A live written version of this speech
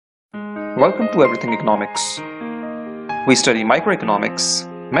Welcome to Everything Economics. We study microeconomics,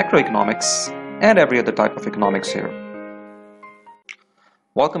 macroeconomics, and every other type of economics here.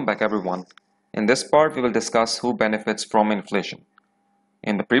 Welcome back, everyone. In this part, we will discuss who benefits from inflation.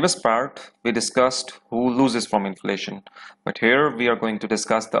 In the previous part, we discussed who loses from inflation, but here we are going to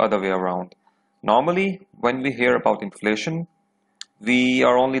discuss the other way around. Normally, when we hear about inflation, we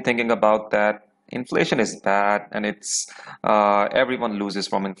are only thinking about that inflation is bad and it's everyone loses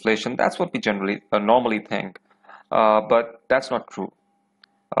from inflation. That's what we generally normally think, but that's not true.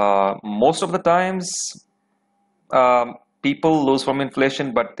 Most of the times, people lose from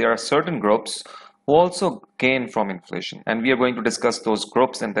inflation, but there are certain groups who also gain from inflation, and we are going to discuss those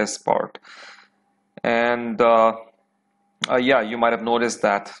groups in this part. And yeah, you might have noticed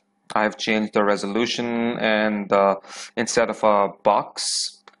that I have changed the resolution, and instead of a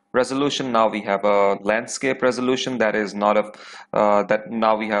box resolution, now we have a landscape resolution that is not a that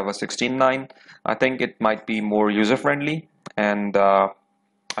now we have a 16:9. I think it might be more user friendly, and I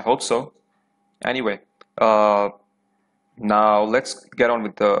hope so. Anyway, now let's get on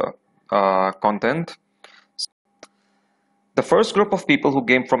with the content. The first group of people who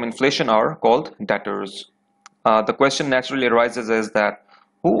gain from inflation are called debtors. The question naturally arises is that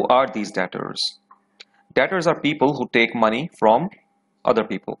who are these debtors? Debtors are people who take money from other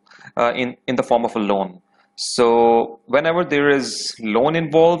people in the form of a loan. So whenever there is loan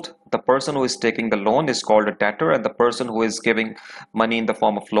involved, the person who is taking the loan is called a debtor, and the person who is giving money in the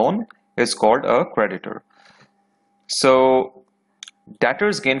form of loan is called a creditor. So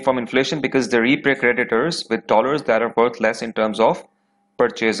debtors gain from inflation because they repay creditors with dollars that are worth less in terms of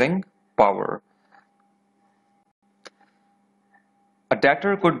purchasing power. A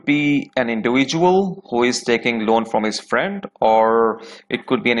debtor could be an individual who is taking loan from his friend, or it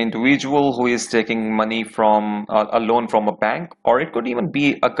could be an individual who is taking money from a loan from a bank, or it could even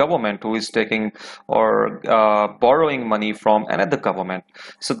be a government who is taking or borrowing money from another government.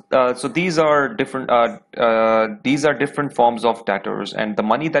 So these are different forms of debtors, and the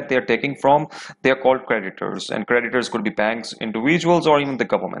money that they are taking from, they are called creditors, and creditors could be banks, individuals, or even the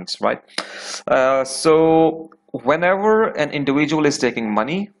governments, right? So whenever an individual is taking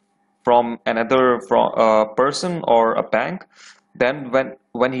money from another person or a bank, then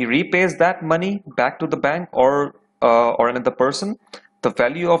when he repays that money back to the bank or another person, the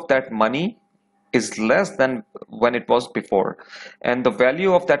value of that money is less than when it was before, and the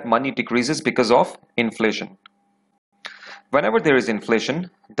value of that money decreases because of inflation. Whenever there is inflation,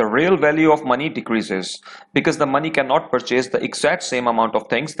 the real value of money decreases because the money cannot purchase the exact same amount of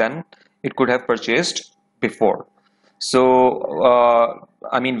things than it could have purchased before. So,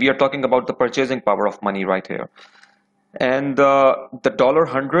 I mean, we are talking about the purchasing power of money right here. And the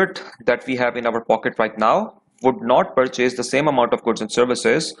 $100 that we have in our pocket right now would not purchase the same amount of goods and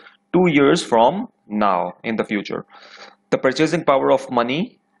services 2 years from now in the future. The purchasing power of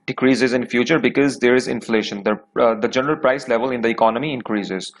money decreases in future because there is inflation. The general price level in the economy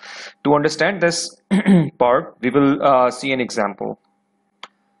increases. To understand this part, we will see an example.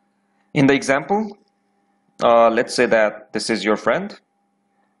 In the example, let's say that this is your friend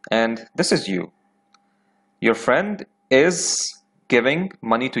and this is you. Your friend is giving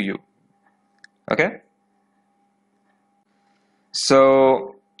money to you. Okay?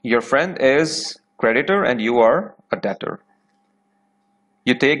 So your friend is creditor and you are a debtor.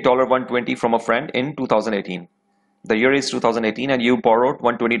 You take $120 from a friend in 2018. The year is 2018 and you borrowed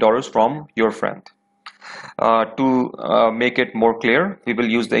 $120 from your friend. To make it more clear, we will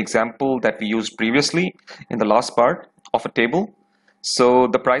use the example that we used previously in the last part of a table. So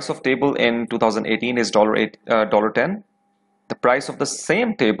the price of table in 2018 is $10. The price of the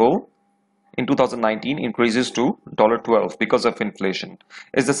same table in 2019 increases to $12 because of inflation.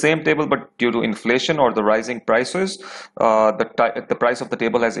 It's the same table, but due to inflation or the rising prices, the price of the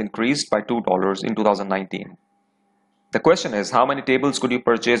table has increased by $2 in 2019. The question is, how many tables could you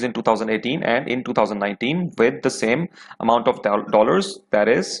purchase in 2018 and in 2019 with the same amount of dollars, that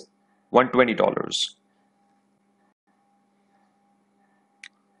is $120?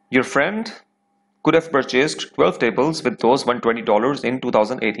 Your friend could have purchased 12 tables with those $120 in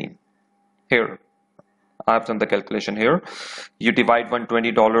 2018. Here, I've done the calculation here. You divide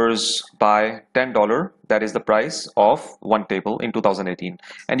 $120 by $10, that is the price of one table in 2018,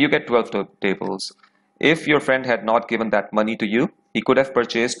 and you get 12 tables. If your friend had not given that money to you, he could have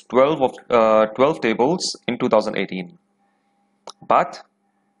purchased 12 tables in 2018. But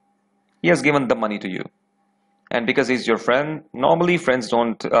he has given the money to you. And because he's your friend, normally friends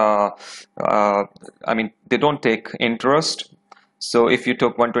don't, they don't take interest. So if you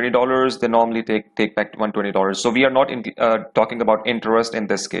took $120, they normally take back $120. So we are not talking about interest in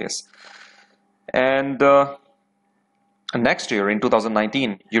this case. And next year in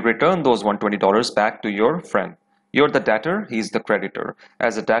 2019, you return those $120 back to your friend. You're the debtor, he's the creditor.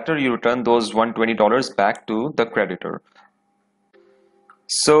 As a debtor, you return those $120 back to the creditor.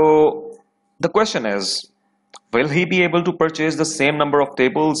 So the question is, will he be able to purchase the same number of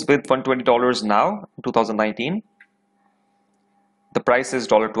tables with $120 now in 2019? The price is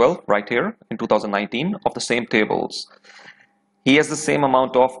 $12 right here in 2019 of the same tables. He has the same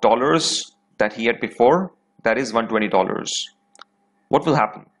amount of dollars that he had before, that is $120. What will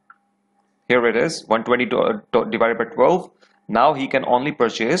happen? Here it is, 120 divided by 12. Now he can only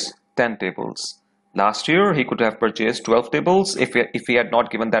purchase 10 tables. Last year he could have purchased 12 tables if he had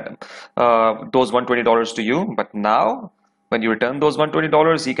not given that those $120 to you. But now when you return those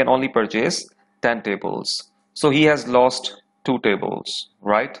 $120, he can only purchase 10 tables. So he has lost 2 tables,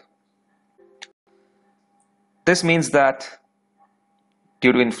 right? This means that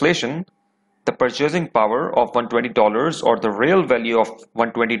due to inflation, the purchasing power of $120 or the real value of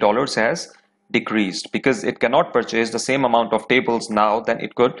 $120 has decreased because it cannot purchase the same amount of tables now than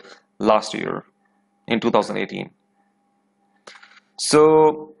it could last year in 2018.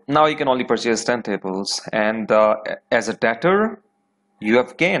 So now you can only purchase 10 tables, and as a debtor, you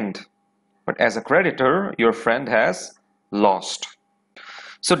have gained, but as a creditor, your friend has lost.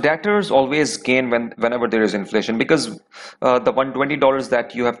 So debtors always gain whenever there is inflation because the $120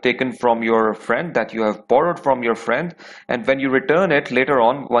 that you have taken from your friend, that you have borrowed from your friend, and when you return it later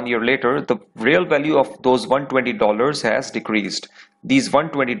on, 1 year later, the real value of those $120 has decreased. These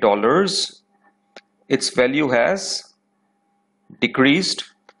 $120, its value has decreased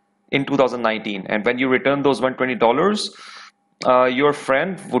in 2019, and when you return those $120, your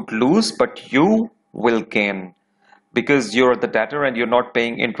friend would lose, but you will gain, because you're the debtor and you're not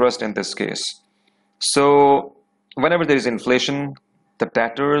paying interest in this case. So whenever there is inflation, the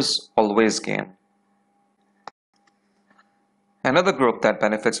debtors always gain. Another group that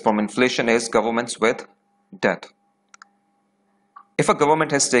benefits from inflation is governments with debt. If a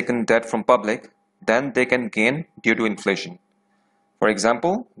government has taken debt from public, then they can gain due to inflation. For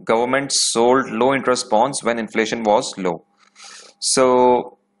example, governments sold low interest bonds when inflation was low.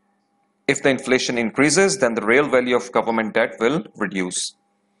 So if the inflation increases, then the real value of government debt will reduce.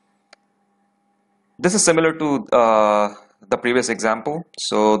 This is similar to the previous example.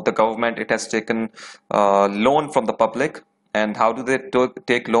 So the government, it has taken loan from the public. And how do they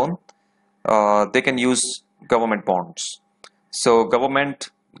take loan? They can use government bonds. So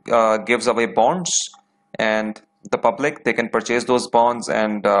government gives away bonds, and the public, they can purchase those bonds,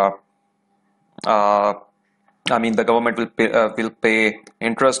 and the government will pay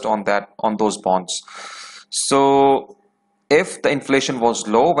interest on those bonds. So if the inflation was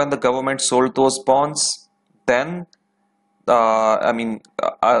low when the government sold those bonds, then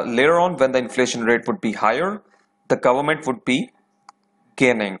later on when the inflation rate would be higher, the government would be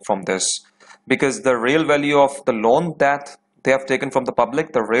gaining from this, because the real value of the loan that they have taken from the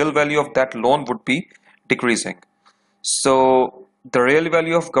public, the real value of that loan would be decreasing. So the real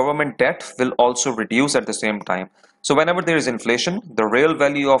value of government debt will also reduce at the same time. So whenever there is inflation, the real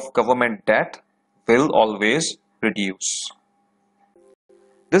value of government debt will always reduce.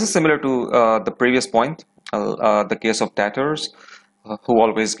 This is similar to the previous point, the case of debtors who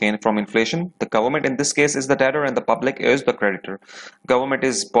always gain from inflation. The government in this case is the debtor and the public is the creditor. Government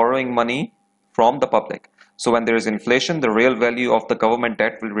is borrowing money from the public. So when there is inflation, the real value of the government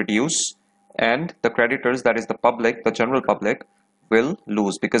debt will reduce, and the creditors, that is the public, the general public, will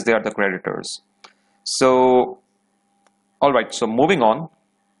lose because they are the creditors. So, all right, so moving on,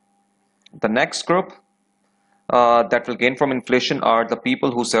 the next group that will gain from inflation are the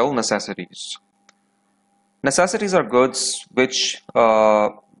people who sell necessities. Necessities are goods which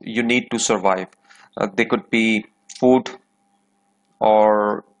you need to survive. They could be food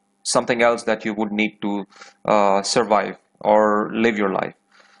or something else that you would need to survive or live your life.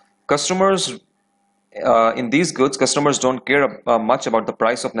 Customers, in these goods, customers don't care much about the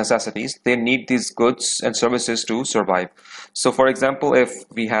price of necessities. They need these goods and services to survive. So for example, if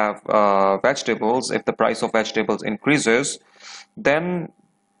we have vegetables, if the price of vegetables increases, then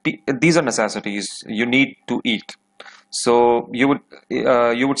these are necessities you need to eat. So you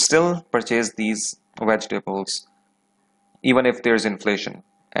would still purchase these vegetables even if there's inflation.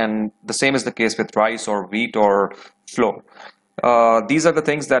 And the same is the case with rice or wheat or flour. These are the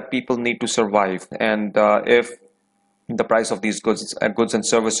things that people need to survive, and if the price of these goods and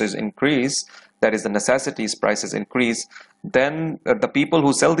services increase, that is the necessities prices increase, then the people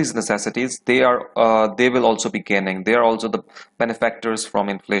who sell these necessities, they will also be gaining. They are also the benefactors from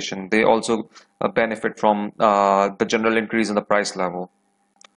inflation. They also benefit from the general increase in the price level.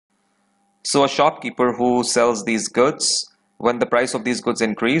 So a shopkeeper who sells these goods, when the price of these goods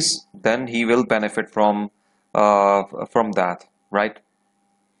increase, then he will benefit from that, right?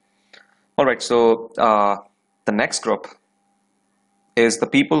 All right. So the next group is the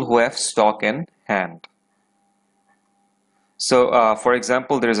people who have stock in hand. So, for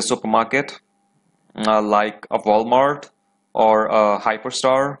example, there is a supermarket like a Walmart or a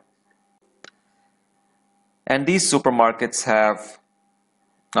Hyperstar, and these supermarkets have,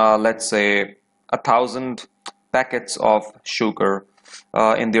 let's say, 1,000 packets of sugar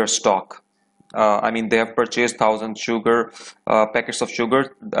in their stock. I mean, they have purchased 1,000 sugar packets of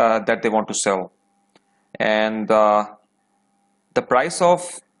sugar that they want to sell, and the price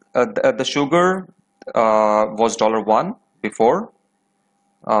of the sugar was $1 before,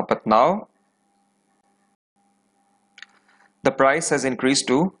 but now the price has increased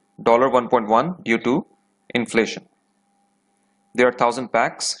to $1.1 due to inflation. There are 1,000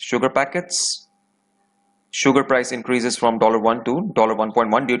 packs, sugar packets. Sugar price increases from $1 to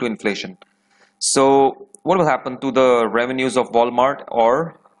 $1.1 due to inflation. So what will happen to the revenues of Walmart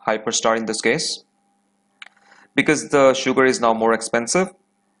or Hyperstar in this case? Because the sugar is now more expensive,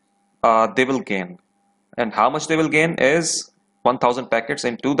 they will gain. And how much they will gain is 1,000 packets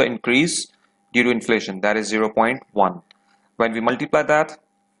into the increase due to inflation, that is 0.1. When we multiply that,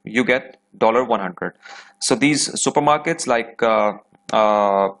 you get $100. So these supermarkets like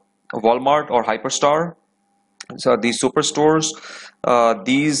Walmart or Hyperstar, so these superstores,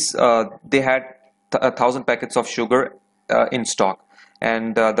 they had 1,000 packets of sugar in stock,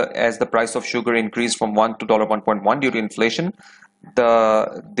 and as the price of sugar increased from $1 to $1.1 due to inflation,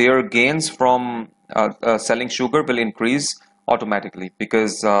 their gains from selling sugar will increase automatically,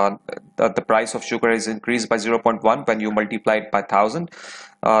 because the price of sugar is increased by 0.1. When you multiply it by 1,000,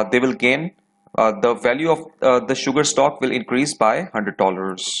 they will gain, the value of the sugar stock will increase by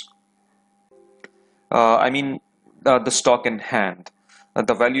 $100. I mean, the stock in hand,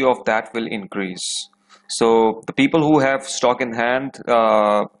 the value of that will increase. So the people who have stock in hand,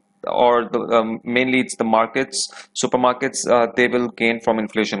 or mainly it's the markets, supermarkets, they will gain from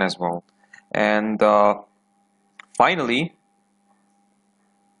inflation as well. And finally,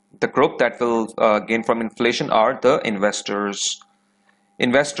 the group that will gain from inflation are the investors.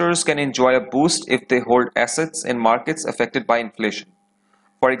 Investors can enjoy a boost if they hold assets in markets affected by inflation.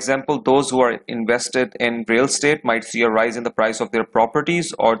 For example, those who are invested in real estate might see a rise in the price of their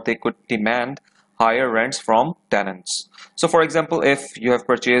properties, or they could demand higher rents from tenants. So, for example, if you have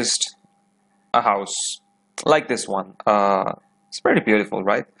purchased a house like this one, it's pretty beautiful,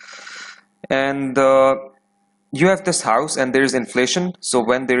 right? And you have this house and there is inflation. So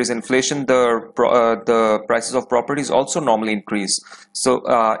when there is inflation, the prices of properties also normally increase. So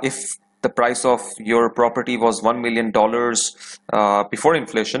if the price of your property was $1 million before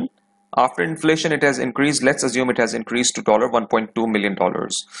inflation, after inflation it has increased, let's assume it has increased to $1.2 million.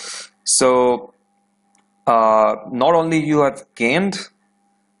 So not only you have gained,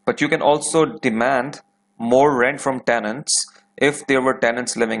 but you can also demand more rent from tenants if there were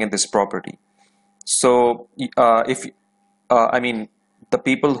tenants living in this property. So if I mean, the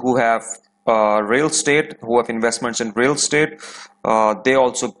people who have real estate, who have investments in real estate, they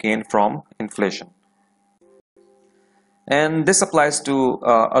also gain from inflation. And this applies to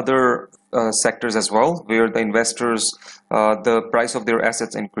other sectors as well, where the investors, the price of their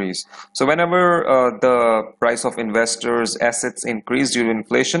assets increase. So whenever the price of investors' assets increase due to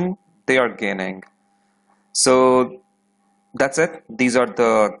inflation, they are gaining. So that's it. These are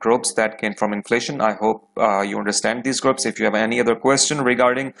the groups that gain from inflation. I hope you understand these groups. If you have any other question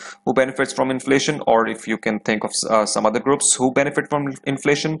regarding who benefits from inflation, or if you can think of some other groups who benefit from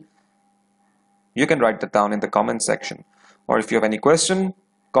inflation, you can write that down in the comment section. Or if you have any question,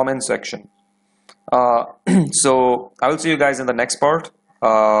 comment section. So I will see you guys in the next part,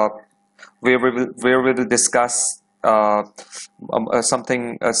 where we will discuss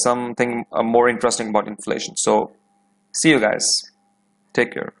something more interesting about inflation. So see you guys.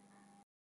 Take care.